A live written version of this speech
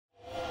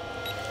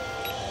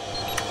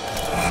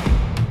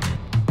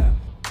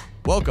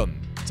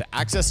Welcome to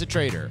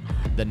AccessATrader,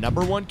 the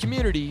 #1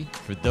 community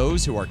for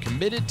those who are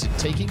committed to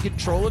taking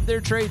control of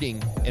their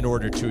trading in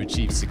order to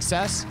achieve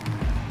success,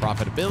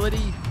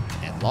 profitability,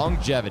 and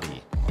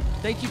longevity.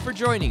 Thank you for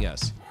joining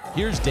us.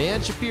 Here's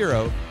Dan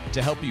Shapiro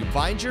to help you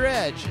find your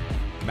edge,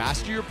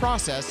 master your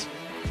process,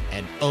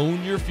 and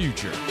own your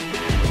future.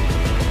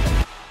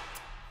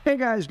 Hey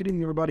guys, good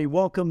evening everybody.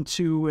 Welcome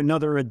to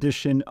another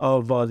edition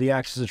of the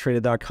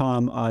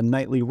AccessATrader.com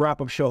nightly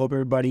wrap-up show. Hope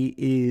everybody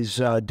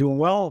is doing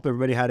well. Hope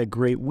everybody had a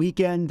great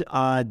weekend.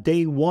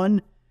 Day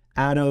one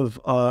out of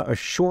a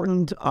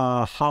shortened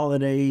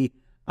holiday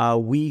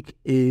week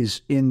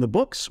is in the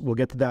books. We'll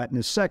get to that in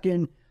a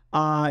second.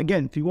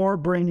 Again, if you are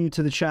brand new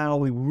to the channel,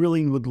 we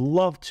really would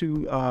love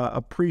to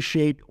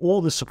appreciate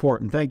all the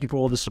support, and thank you for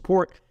all the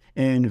support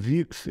and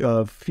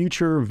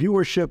future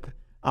viewership.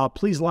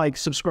 Please like,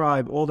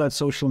 subscribe, all that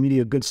social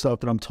media good stuff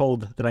that I'm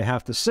told that I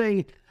have to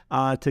say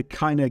to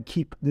kind of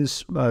keep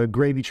this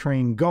gravy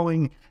train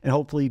going. And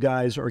hopefully you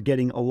guys are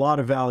getting a lot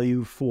of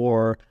value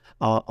for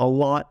a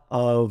lot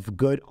of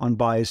good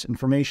unbiased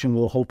information.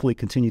 We'll hopefully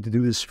continue to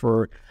do this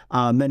for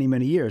many,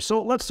 many years.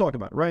 So let's talk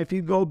about it, right? If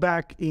you go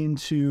back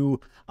into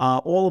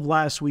all of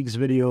last week's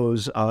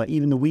videos,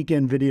 even the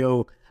weekend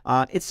video,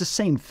 it's the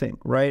same thing,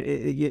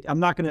 right? I'm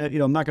not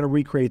gonna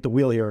recreate the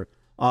wheel here.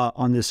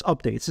 On this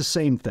update, it's the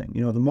same thing.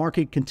 You know, the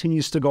market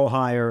continues to go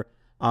higher.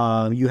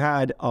 You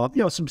had,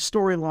 some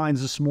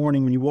storylines this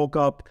morning when you woke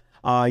up.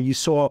 You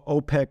saw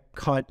OPEC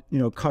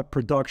cut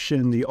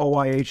production. The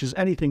OIHs,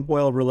 anything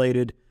oil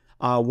related,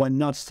 went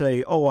nuts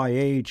today.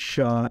 OIH,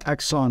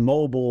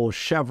 ExxonMobil,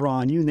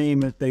 Chevron, you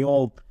name it, they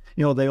all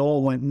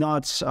went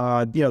nuts.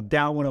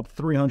 Dow went up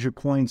 300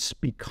 points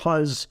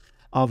because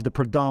of the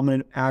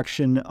predominant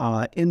action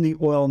in the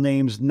oil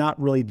names. Not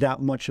really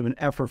that much of an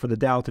effort for the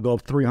Dow to go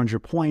up 300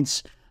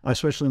 points,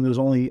 especially when there's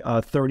only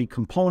 30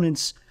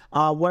 components.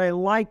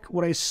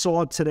 What I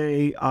saw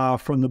today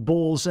from the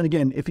bulls, and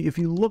again, if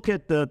you look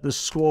at the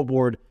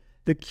scoreboard,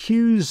 the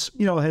Qs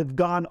have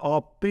gone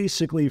up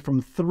basically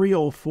from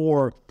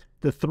 304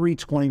 to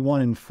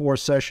 321 in 4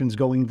 sessions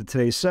going into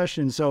today's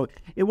session. So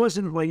it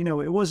wasn't like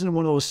it wasn't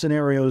one of those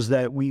scenarios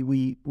that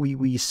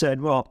we said,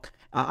 well,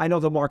 I know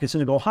the market's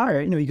going to go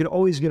higher. You could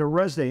always get a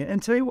res day.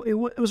 And today it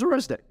was a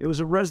res day. It was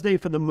a res day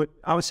for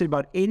I would say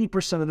about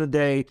 80% of the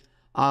day.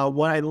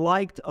 What I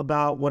liked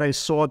about what I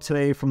saw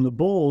today from the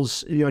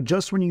bulls,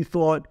 just when you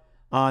thought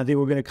they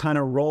were going to kind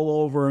of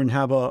roll over and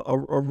have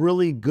a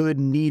really good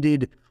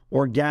needed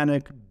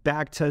organic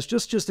back test,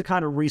 just to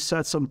kind of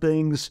reset some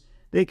things,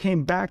 they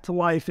came back to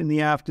life in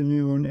the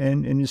afternoon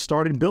and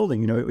started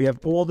building. We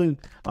have all the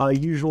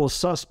usual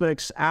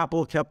suspects.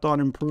 Apple kept on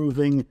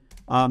improving.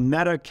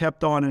 Meta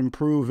kept on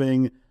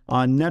improving.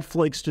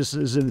 Netflix just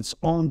is in its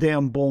own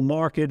damn bull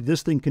market.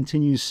 This thing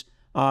continues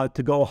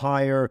to go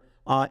higher.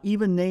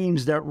 Even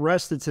names that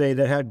rested today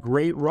that had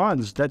great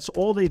runs, that's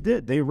all they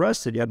did. They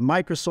rested. You had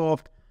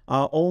Microsoft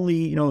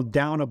only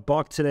down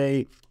 $1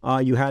 today.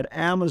 You had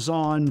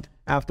Amazon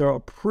after a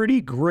pretty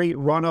great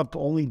run up,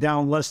 only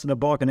down less than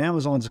 $1, and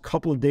Amazon's a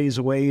couple of days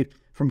away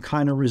from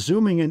kind of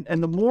resuming.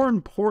 And the more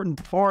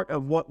important part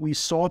of what we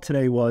saw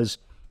today was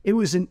it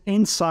was an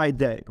inside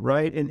day,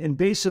 right? And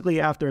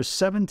basically after a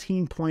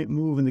 17-point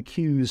move in the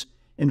Qs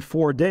in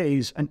 4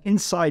 days, an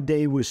inside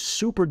day was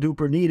super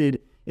duper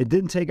needed. It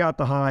didn't take out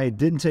the high, it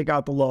didn't take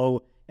out the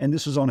low, and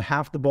this was on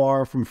half the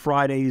bar from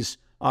Friday's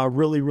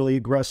really, really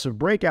aggressive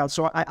breakout.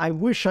 So I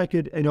wish I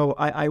could,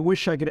 I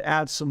wish I could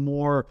add some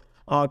more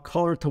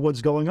color to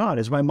what's going on.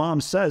 As my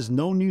mom says,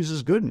 no news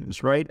is good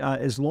news, right?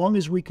 As long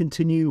as we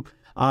continue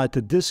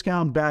to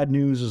discount bad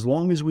news, as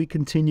long as we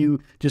continue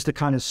just to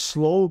kind of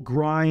slow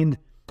grind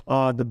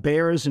the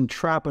bears and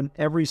trap on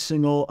every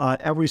single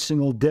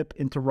dip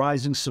into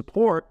rising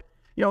support,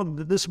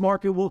 this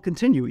market will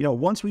continue.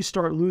 Once we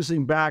start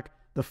losing back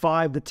the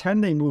 5 to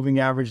 10-day moving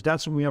average,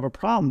 that's when we have a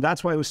problem.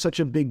 That's why it was such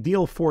a big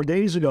deal 4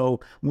 days ago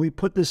when we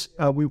put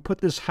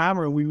this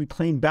hammer and we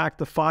reclaimed back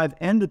the 5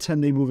 and the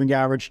 10-day moving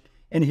average,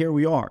 and here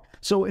we are.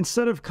 So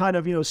instead of kind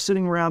of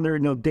sitting around there,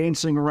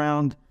 dancing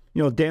around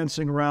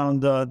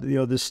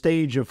the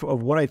stage of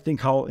what I think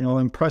how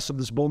impressive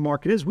this bull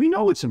market is, we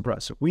know it's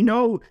impressive. We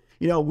know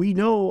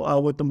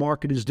what the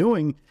market is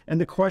doing, and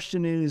the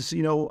question is,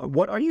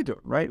 what are you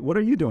doing, right? What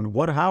are you doing?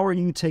 How are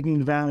you taking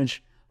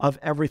advantage of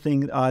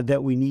everything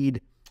that we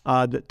need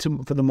for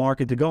the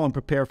market to go and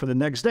prepare for the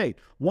next day?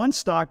 One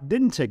stock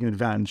didn't take an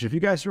advantage. If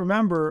you guys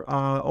remember,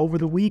 over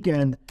the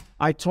weekend,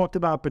 I talked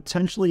about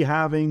potentially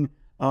having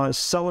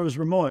seller's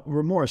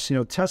remorse.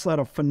 Tesla had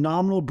a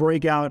phenomenal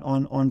breakout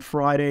on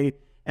Friday,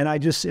 and I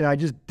just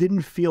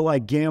didn't feel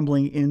like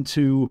gambling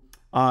into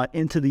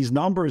these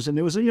numbers. And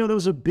there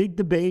was a big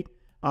debate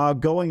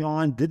going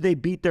on. Did they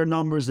beat their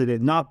numbers? They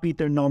did not beat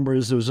their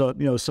numbers. There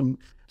was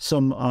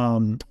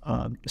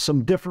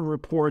some different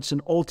reports,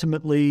 and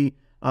ultimately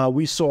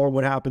we saw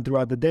what happened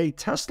throughout the day.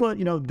 Tesla,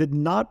 did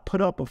not put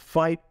up a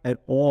fight at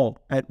all,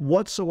 right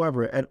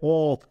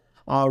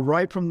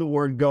from the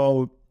word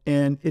go,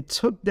 and it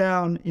took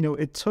down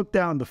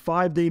the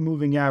 5-day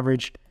moving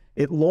average.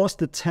 It lost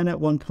to 10 at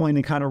one point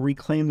and kind of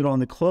reclaimed it on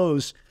the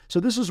close. So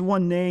this is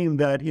one name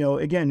that,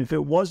 again, if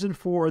it wasn't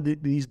for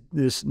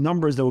these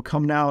numbers that were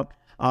coming out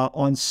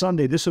on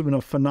Sunday, this would have been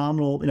a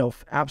phenomenal,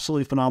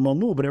 absolutely phenomenal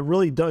move. But it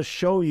really does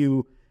show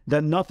you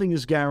that nothing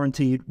is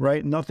guaranteed,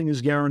 right? Nothing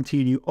is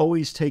guaranteed. You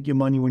always take your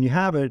money when you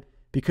have it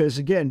because,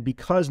 again,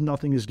 because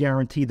nothing is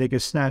guaranteed, they can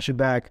snatch it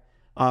back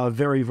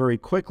very, very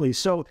quickly.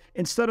 So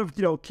instead of,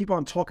 keep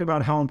on talking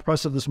about how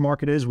impressive this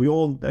market is, we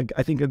all,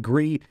 I think,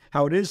 agree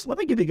how it is. Let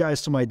me give you guys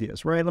some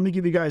ideas, right? Let me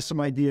give you guys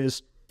some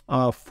ideas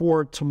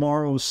for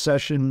tomorrow's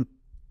session.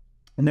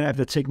 And then I have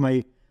to take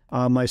my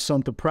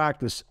son to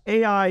practice.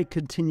 AI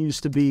continues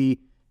to be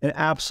an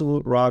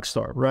absolute rock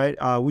star, right?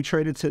 We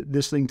traded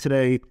this thing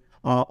today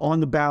on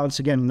the bounce.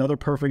 Again, another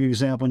perfect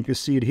example, and you can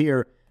see it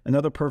here.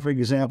 Another perfect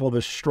example of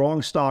a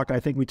strong stock I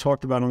think we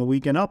talked about on the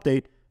weekend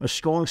update, a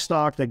strong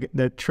stock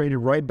that traded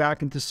right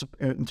back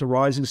into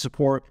rising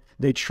support.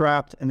 They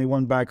trapped and they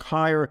went back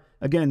higher.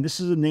 Again,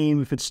 this is a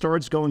name, if it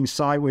starts going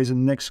sideways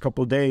in the next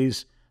couple of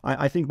days,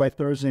 I think by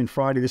Thursday and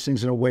Friday, this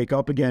thing's going to wake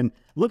up again.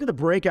 Look at the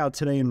breakout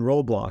today in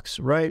Roblox,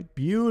 right?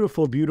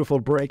 Beautiful, beautiful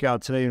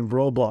breakout today in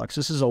Roblox.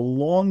 This is a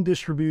long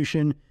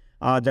distribution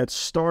that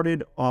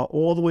started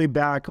all the way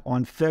back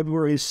on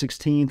February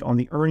 16th on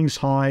the earnings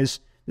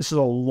highs. This is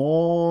a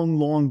long,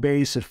 long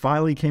base. It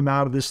finally came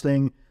out of this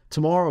thing.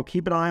 Tomorrow,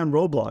 keep an eye on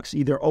Roblox,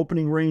 either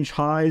opening range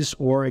highs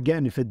or,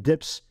 again, if it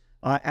dips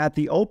at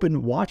the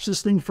open, watch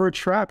this thing for a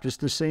trap, just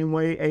the same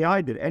way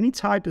AI did. Any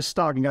type of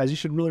stock, and guys, you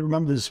should really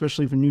remember this,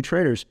 especially for new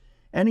traders,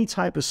 any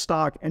type of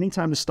stock,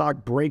 anytime the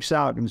stock breaks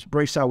out, and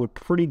breaks out with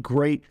pretty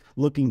great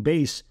looking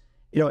base,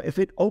 if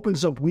it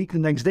opens up weak the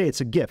next day, it's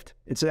a gift.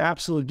 It's an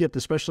absolute gift,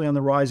 especially on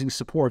the rising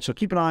support. So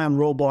keep an eye on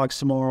Roblox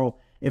tomorrow.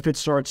 If it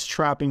starts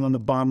trapping on the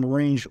bottom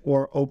range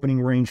or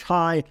opening range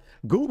high,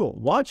 Google,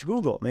 watch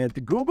Google, man. The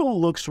Google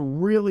looks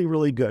really,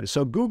 really good.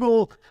 So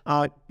Google,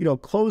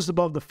 closed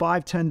above the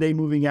 5-10-day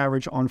moving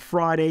average on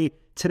Friday.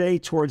 Today,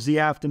 towards the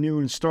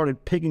afternoon,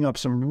 started picking up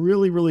some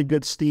really, really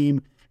good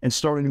steam and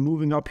starting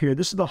moving up here.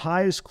 This is the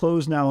highest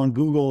close now on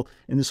Google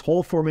in this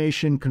whole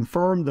formation,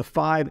 confirmed the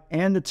 5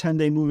 and the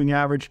 10-day moving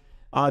average.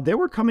 They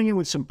were coming in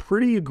with some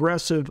pretty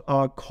aggressive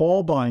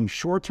call buying,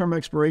 short-term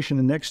expiration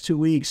in the next 2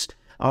 weeks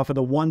for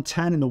the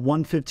 110 and the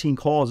 115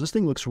 calls. This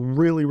thing looks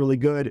really, really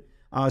good.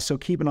 So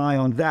keep an eye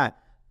on that.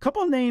 A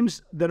couple of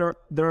names that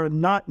are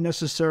not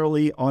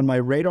necessarily on my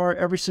radar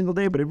every single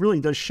day, but it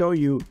really does show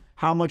you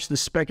how much the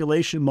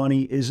speculation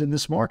money is in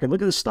this market.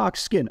 Look at the stock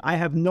skin. I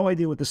have no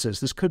idea what this is.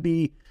 This could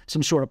be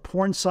some sort of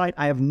porn site.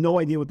 I have no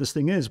idea what this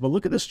thing is, but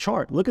look at this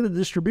chart. Look at the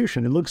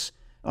distribution. It looks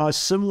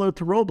similar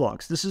to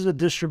Roblox. This is a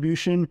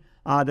distribution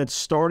that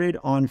started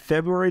on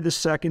February the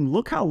 2nd.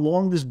 Look how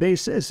long this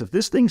base is. If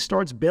this thing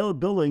starts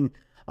building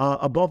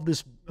above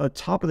this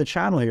top of the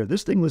channel here,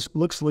 this thing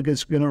looks like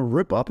it's going to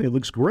rip up. It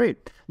looks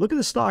great. Look at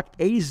the stock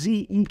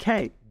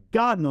AZEK.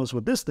 God knows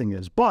what this thing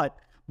is, but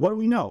what do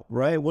we know,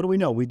 right? What do we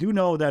know? We do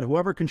know that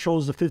whoever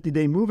controls the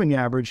 50-day moving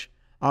average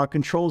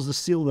controls the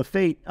seal of the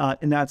fate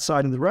in that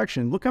side of the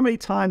direction. Look how many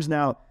times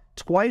now,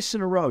 twice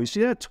in a row. You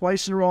see that?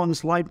 Twice in a row on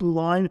this light blue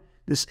line,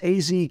 this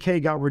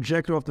AZEK got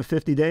rejected off the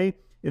 50-day.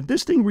 If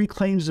this thing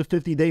reclaims the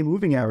 50-day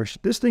moving average,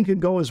 this thing could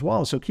go as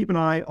well. So keep an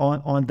eye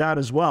on that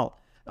as well.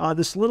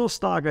 This little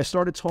stock I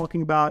started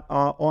talking about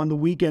on the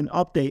weekend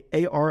update,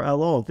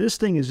 ARLO. This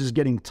thing is just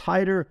getting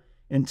tighter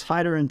and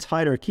tighter and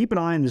tighter. Keep an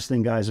eye on this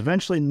thing, guys.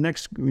 Eventually, in the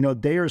next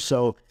day or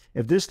so,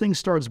 if this thing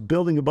starts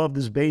building above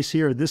this base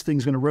here, this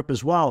thing's going to rip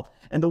as well.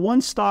 And the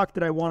one stock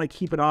that I want to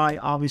keep an eye,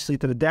 obviously,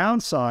 to the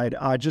downside,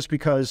 just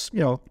because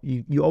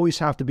you always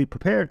have to be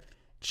prepared,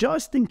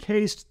 just in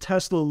case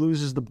Tesla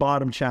loses the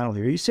bottom channel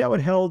here. You see how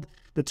it held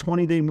the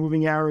 20-day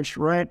moving average,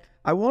 right?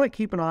 I want to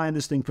keep an eye on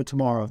this thing for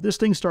tomorrow. If this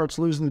thing starts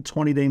losing the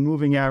 20-day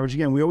moving average,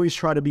 again, we always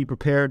try to be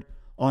prepared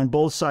on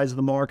both sides of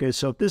the market.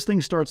 So if this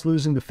thing starts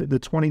losing the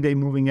 20-day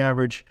moving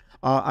average,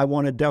 I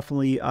want to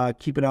definitely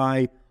keep an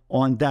eye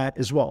on that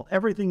as well.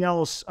 Everything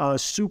else,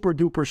 super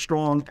duper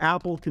strong.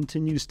 Apple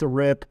continues to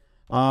rip.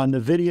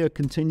 NVIDIA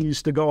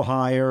continues to go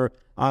higher.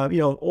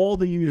 All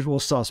the usual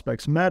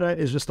suspects. Meta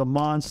is just a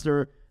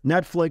monster.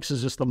 Netflix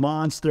is just a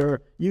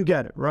monster. You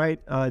get it, right?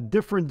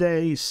 Different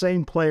day,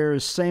 same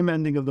players, same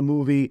ending of the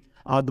movie.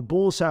 The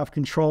bulls have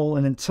control,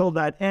 and until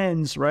that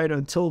ends, right?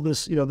 Until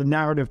this, the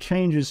narrative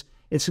changes,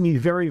 it's gonna be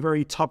very,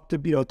 very tough to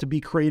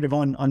be creative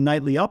on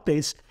nightly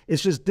updates.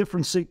 It's just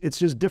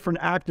different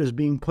actors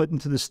being put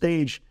into the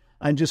stage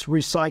and just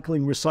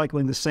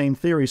recycling the same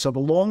theory. So the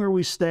longer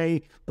we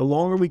stay, the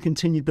longer we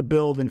continue to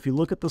build. And if you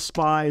look at the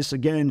SPYs,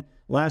 again,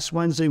 last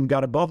Wednesday, we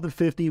got above the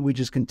 50. We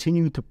just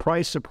continued to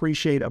price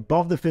appreciate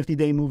above the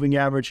 50-day moving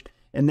average.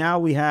 And now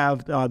we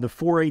have the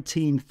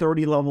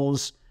 418.30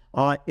 levels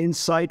in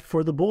sight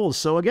for the bulls.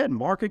 So again,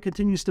 market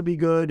continues to be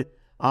good.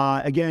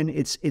 Again,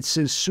 it's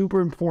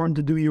super important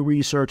to do your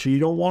research. You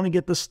don't want to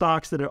get the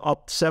stocks that are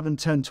up 7,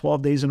 10,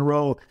 12 days in a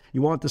row.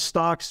 You want the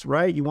stocks,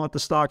 right? You want the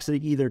stocks that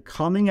are either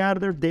coming out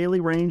of their daily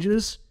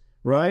ranges,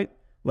 right?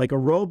 Like a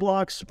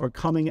Roblox, or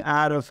coming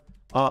out of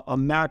a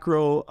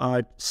macro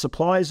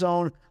supply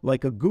zone,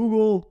 like a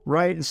Google,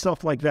 right? And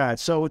stuff like that.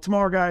 So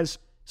tomorrow, guys,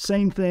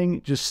 Same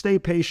thing, just stay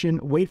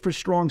patient, wait for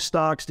strong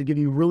stocks to give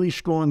you really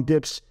strong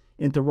dips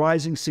into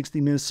rising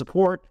 60-minute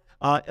support.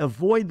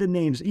 Avoid the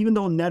names. Even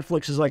though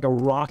Netflix is like a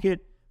rocket,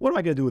 what am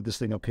I going to do with this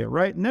thing up here,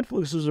 right?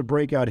 Netflix is a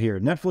breakout here.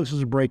 Netflix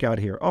is a breakout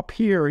here. Up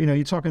here,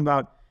 you're talking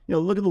about,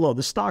 look at the low.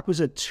 The stock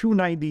was at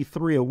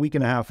 293 a week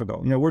and a half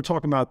ago. We're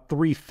talking about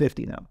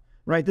 350 now,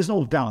 right? There's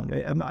no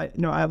value.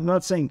 I'm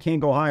not saying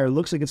can't go higher. It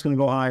looks like it's going to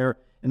go higher,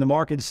 and the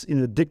market's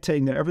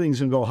dictating that everything's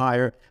going to go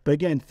higher. But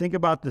again, think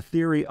about the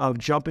theory of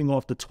jumping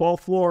off the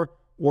 12th floor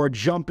or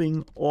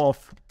jumping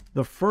off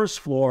the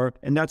first floor,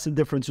 and that's the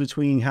difference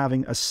between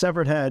having a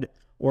severed head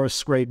or a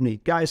scraped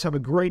knee. Guys, have a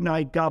great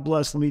night. God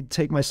bless. Let me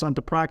take my son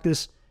to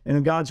practice, and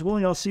if God's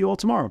willing, I'll see you all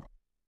tomorrow.